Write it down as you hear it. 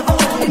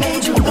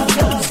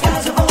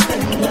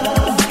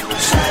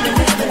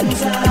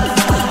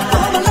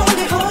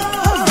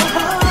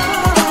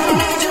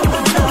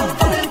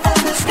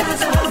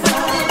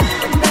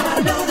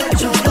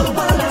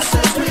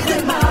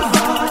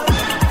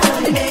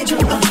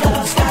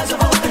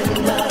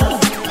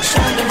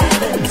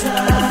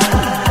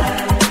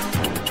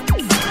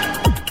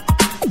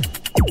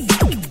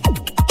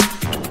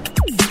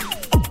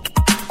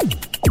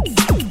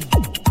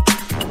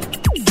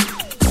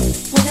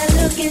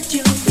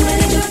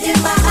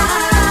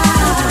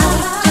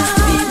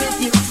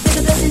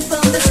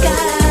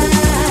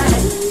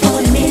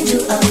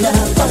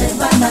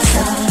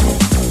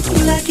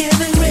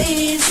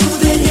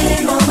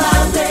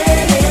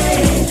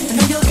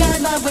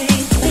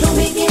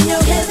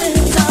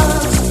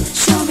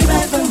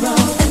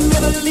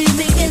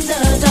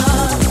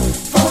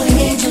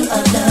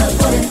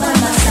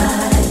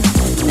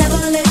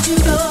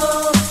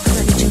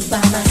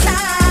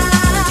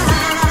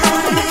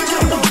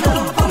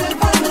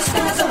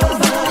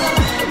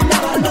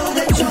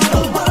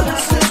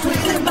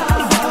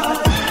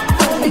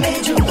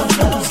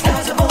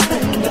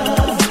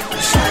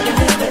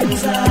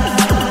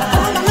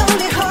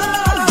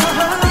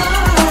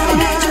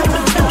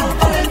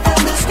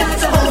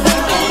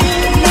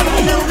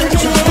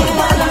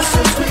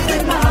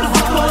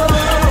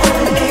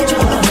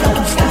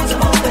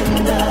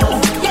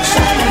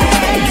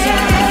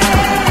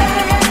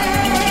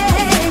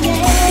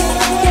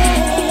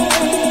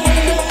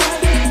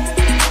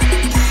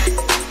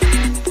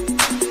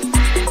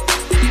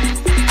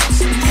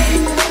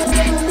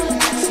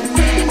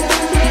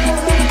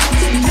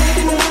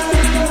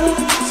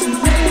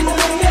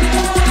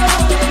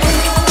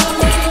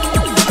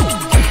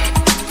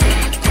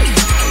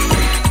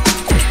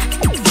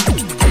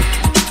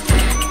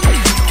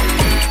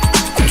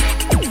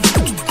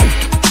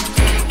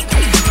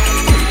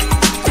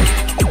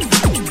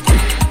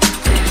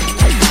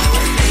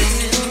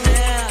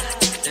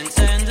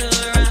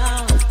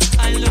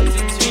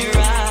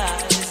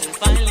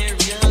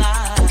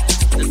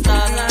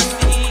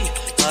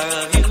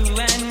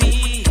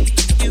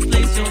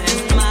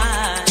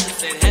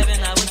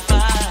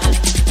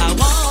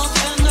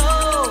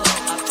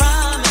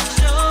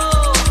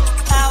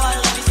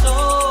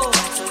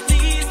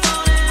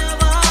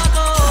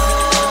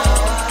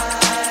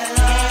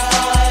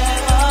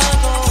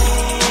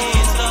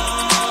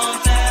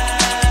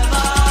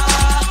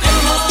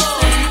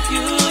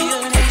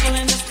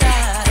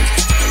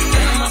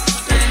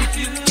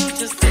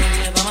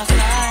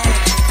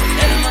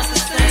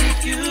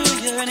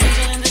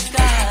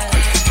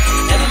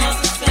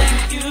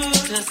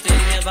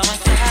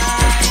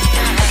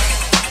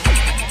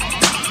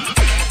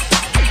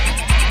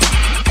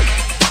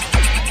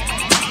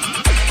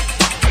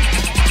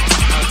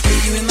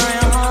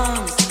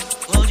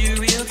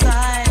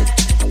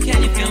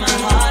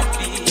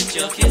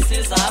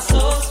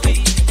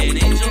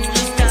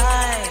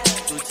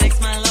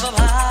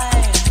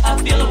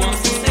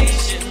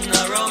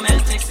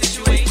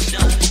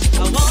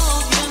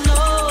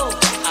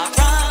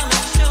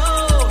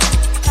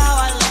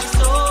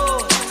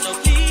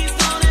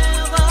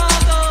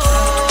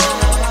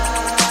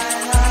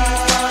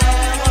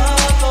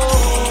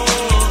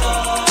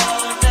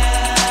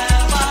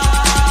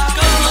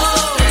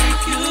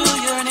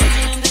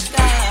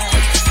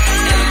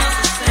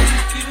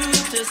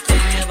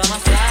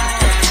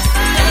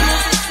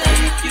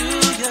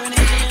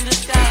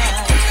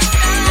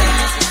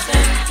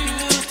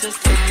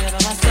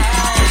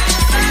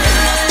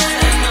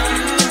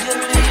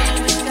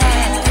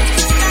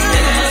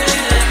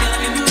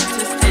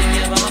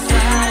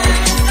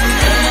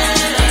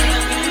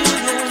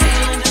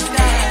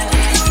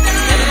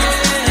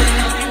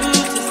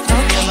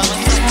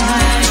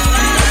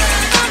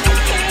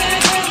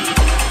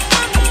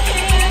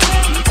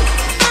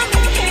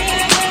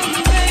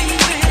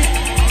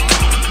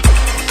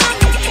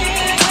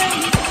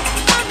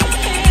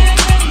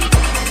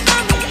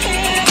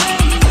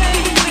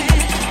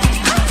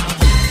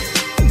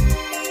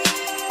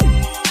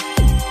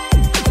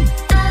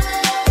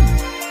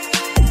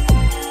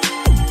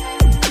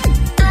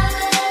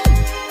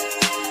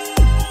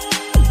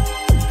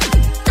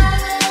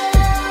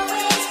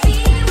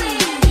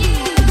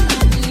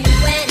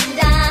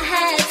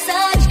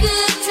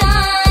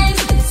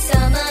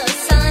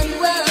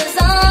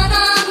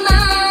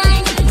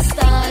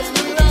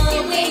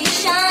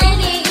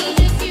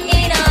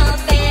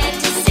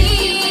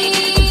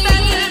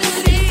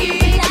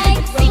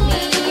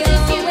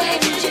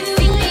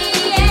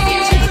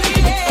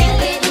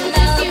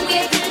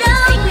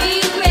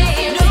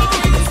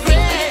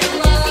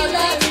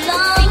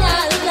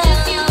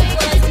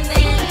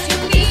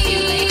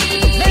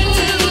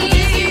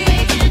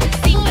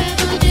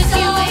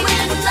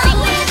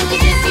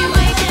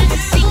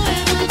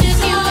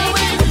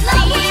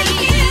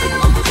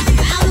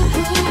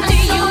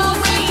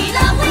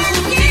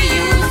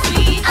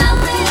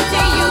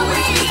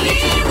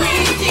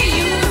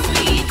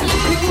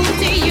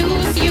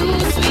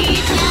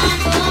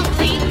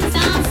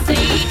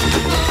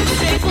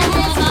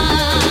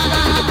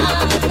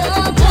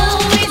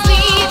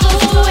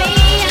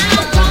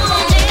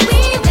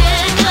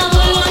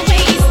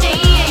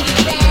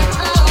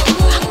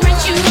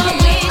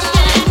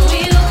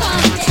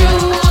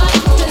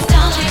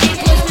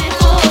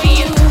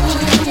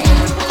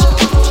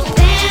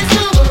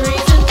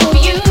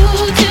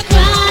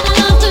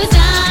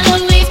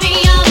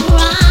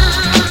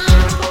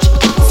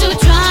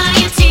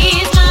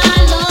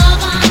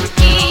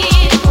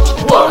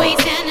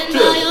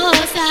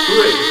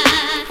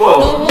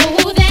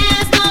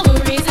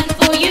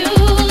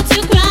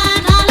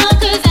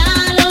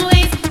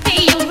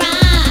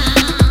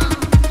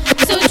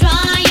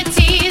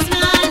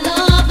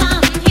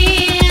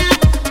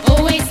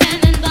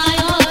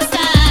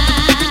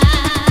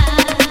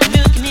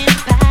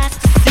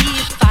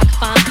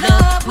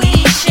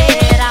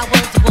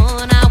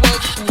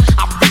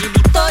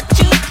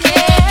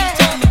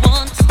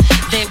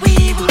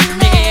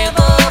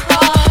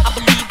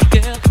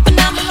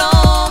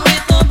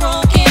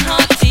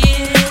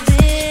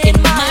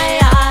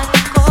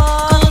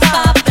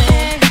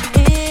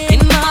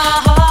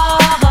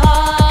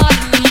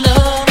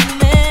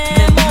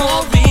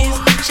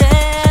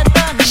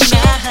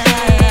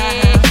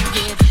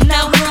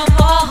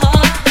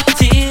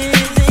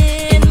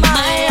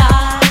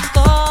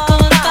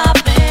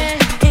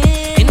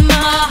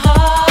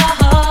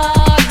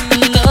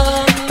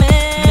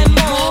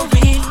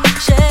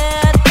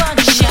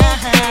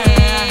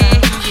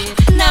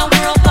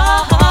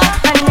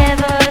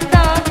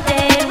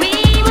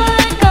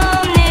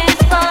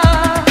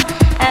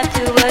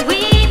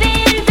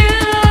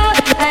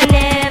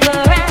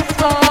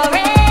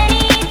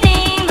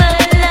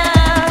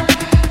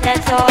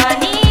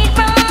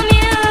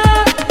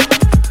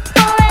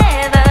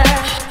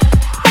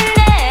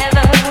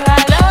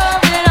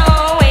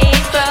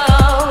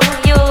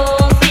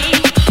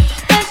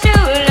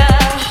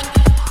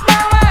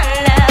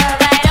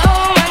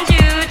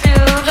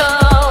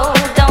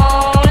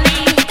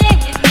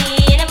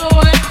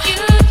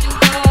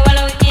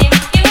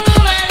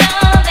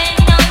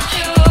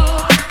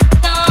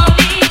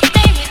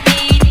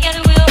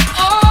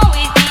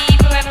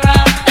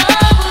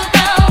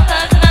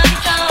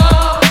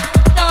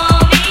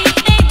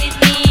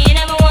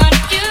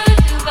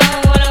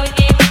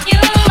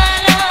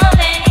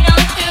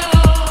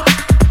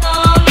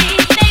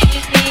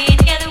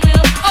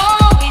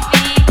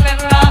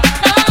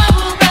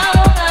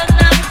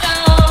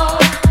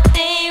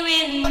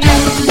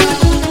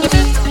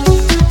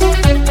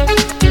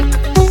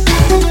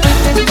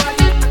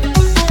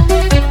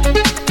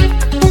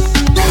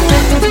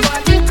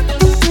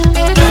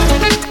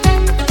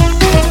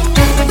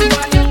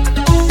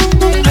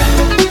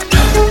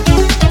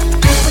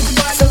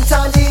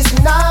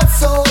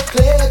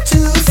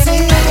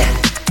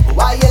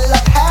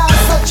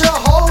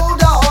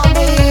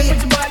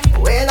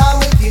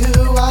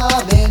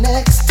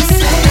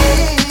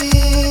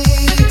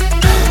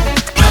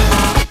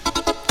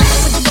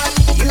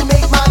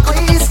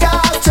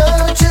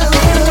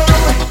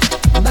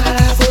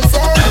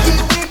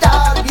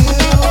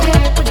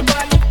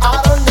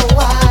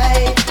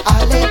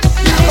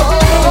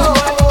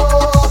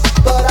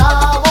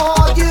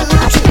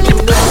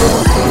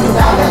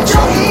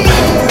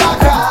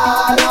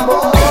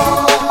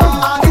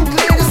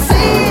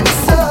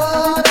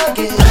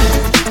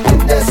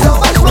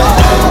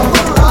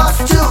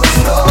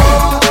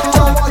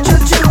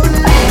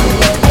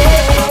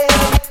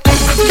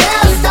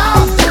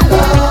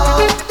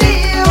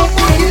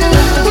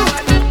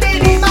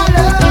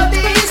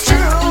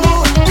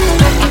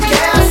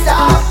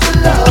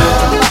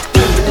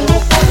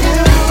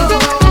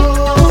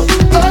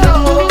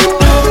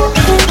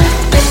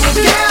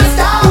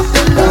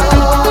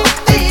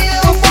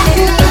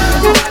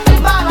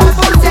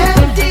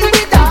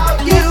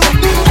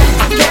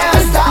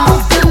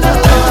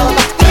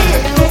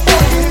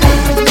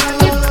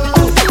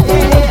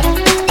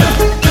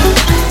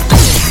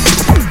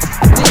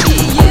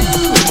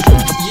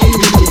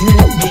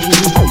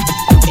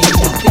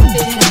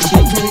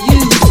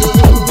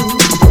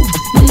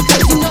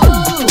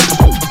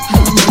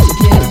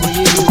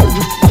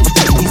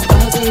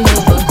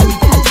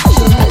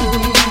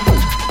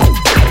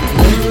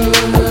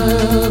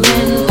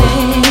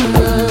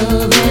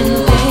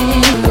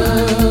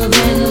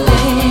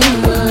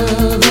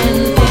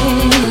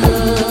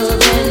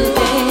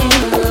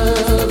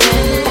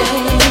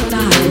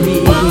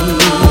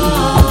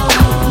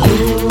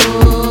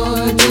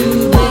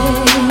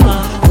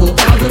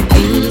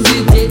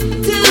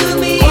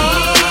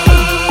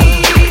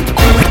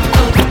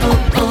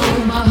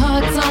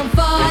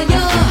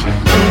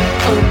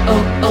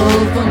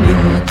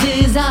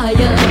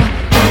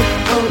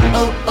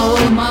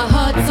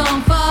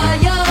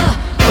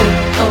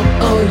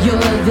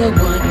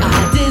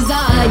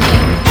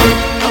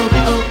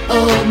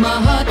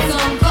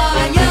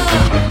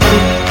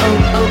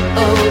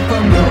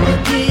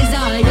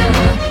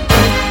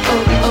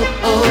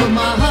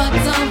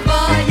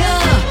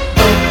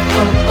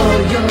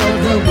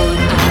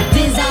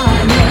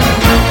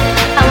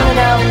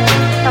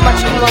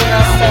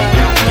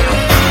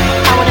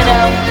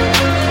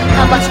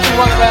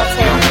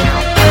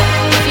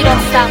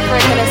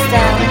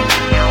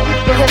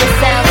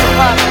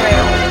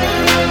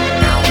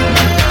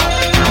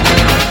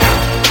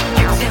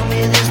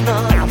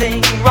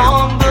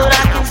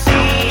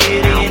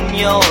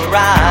your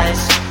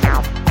eyes.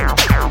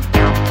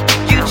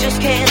 You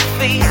just can't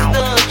face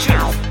the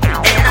truth,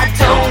 and I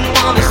don't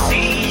wanna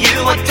see you,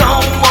 I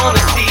don't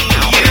wanna see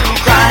you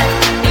cry.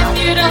 If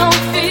you don't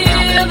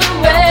feel the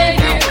way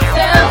you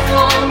felt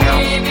for me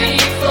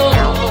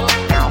before,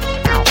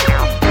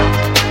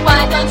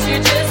 why don't you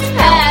just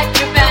pack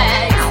your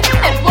bags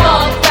and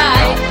walk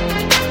right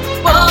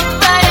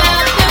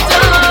out the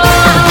door?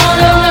 I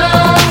wanna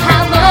know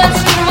how much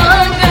you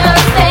want, girl,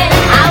 say.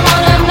 I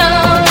wanna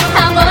know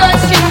how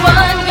much you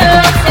want,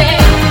 girl, say.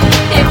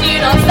 If you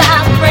don't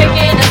stop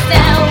breaking us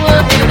down,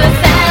 we'll hear the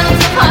sounds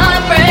of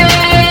heartbreak.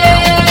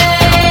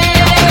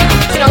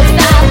 If you don't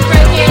stop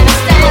breaking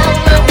us down,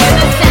 we'll hear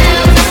the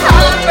sounds of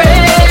heartbreak.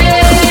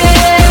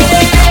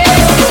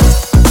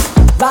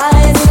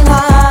 Rising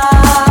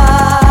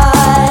high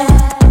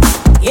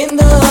in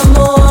the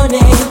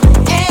morning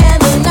and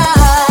the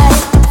night,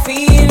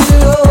 feeling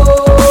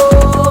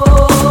low,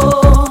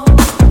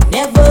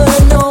 never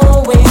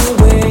knowing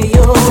where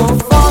you'll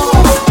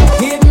fall.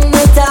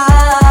 Hypnotized,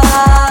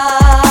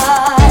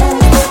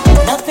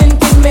 nothing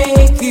can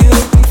make you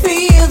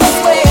feel this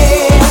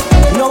way.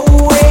 No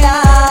way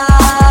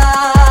out.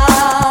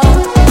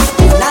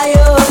 Now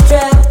you're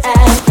trapped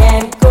and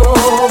can't go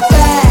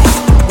back.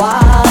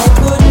 Why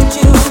couldn't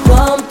you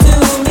come to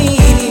me,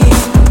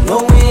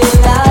 knowing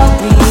I'll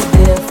be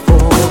there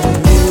for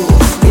you?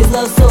 Is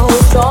love so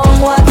strong?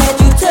 Why can't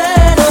you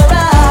turn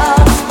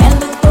around and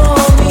look for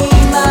me,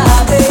 my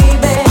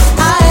baby?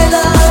 I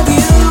love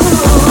you.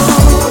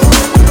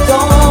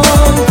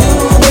 Don't do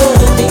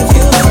the things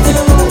you do.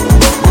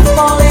 I'm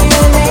falling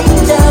an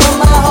angel,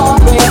 my heart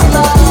breaks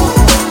love.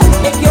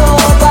 Make your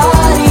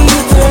body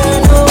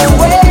turn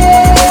away.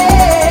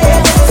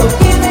 So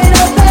give it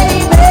up,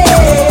 baby.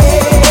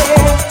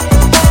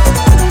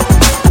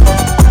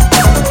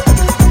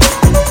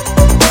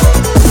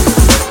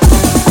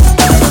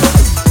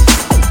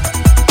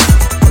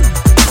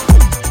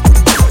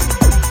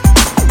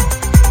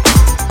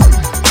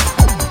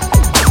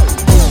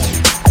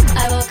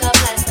 I woke up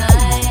last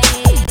night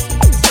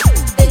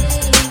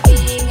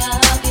thinking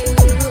of you,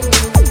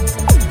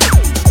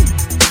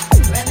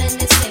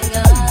 reminiscing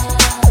of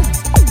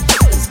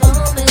those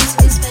moments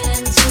we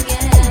spent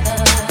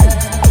together.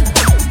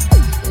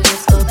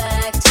 Let's go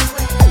back to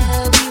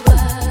where we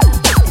were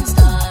and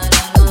start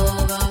all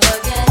over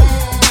again.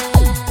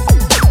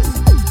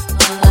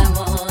 All I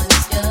want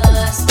is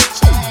just a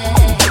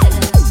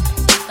chance.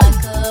 If I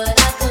could,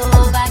 I'd go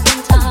back in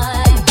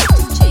time to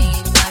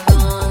change my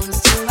wrongs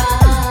to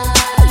right.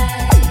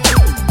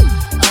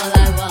 All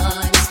I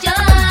want is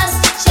just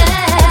a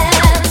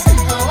chance.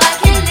 Oh, I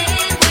can't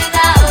live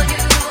without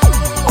you,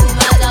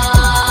 my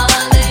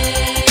darling.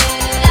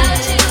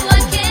 Without you, I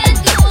can't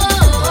go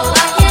on. Oh,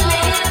 I can't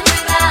live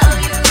without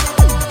you,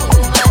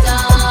 my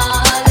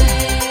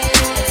darling.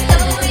 There's no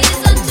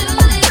reason to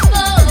live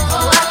for.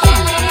 Oh, I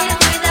can't live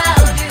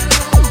without you,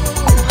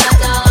 my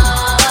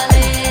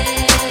darling.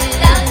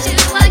 Without you,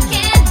 I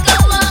can't go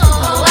on.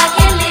 Oh, I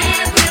can't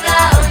live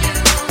without you,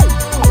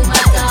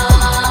 my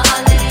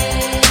darling.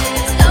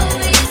 There's no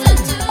reason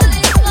to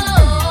live for.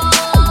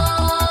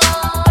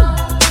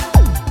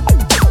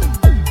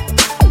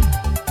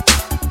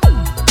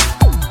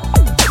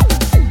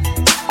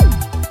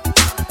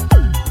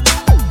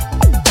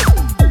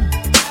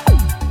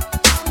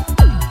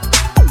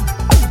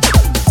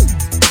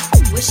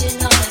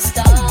 Wishing on a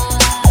star,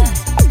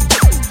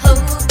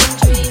 hoping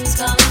dreams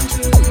come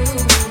true.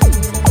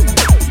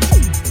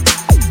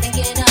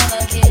 Thinking of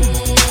a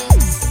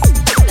kiss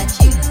that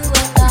you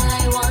and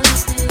I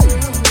once knew.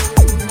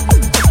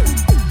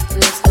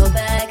 Let's go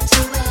back to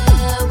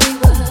where we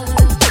were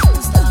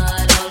and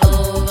start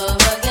all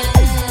over again.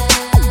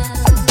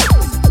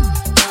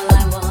 All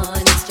I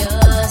want is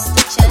just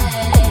a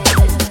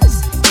chance.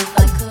 If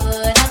I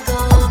could, I'd go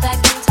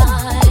back in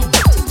time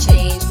to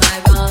change my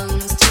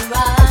wrongs to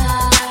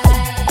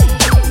right.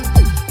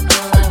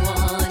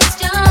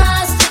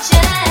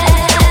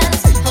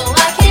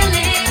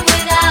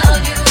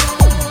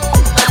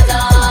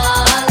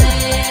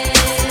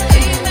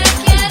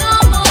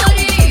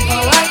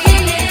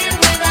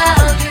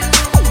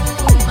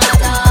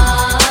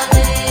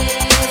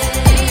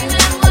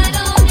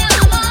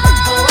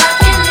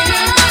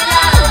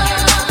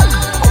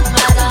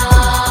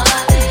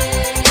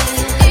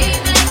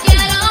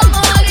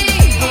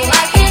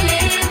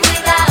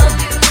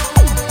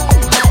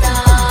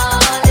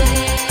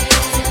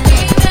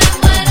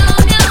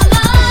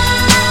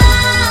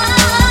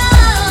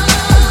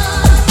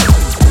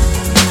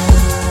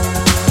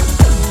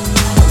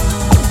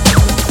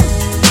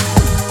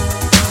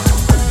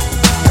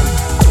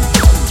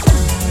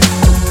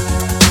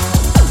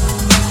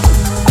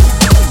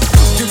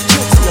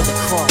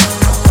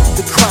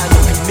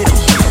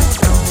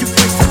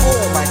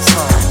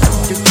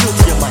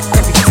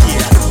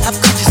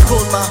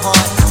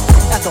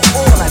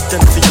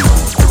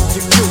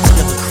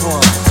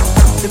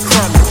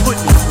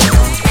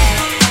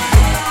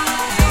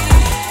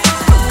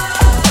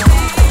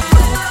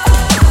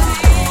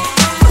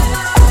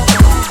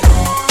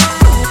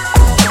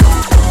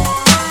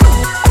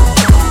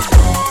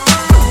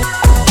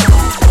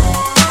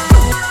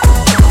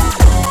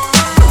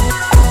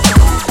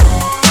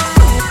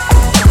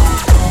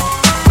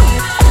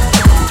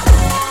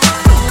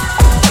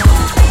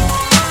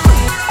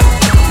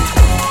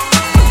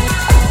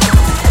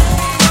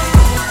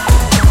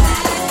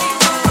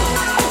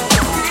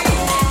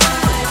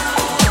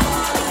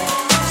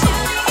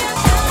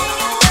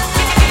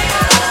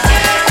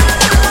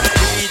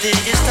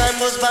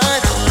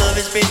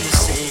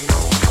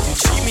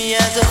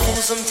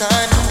 some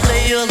time to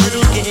play a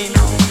little game.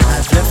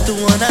 I've left the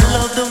one I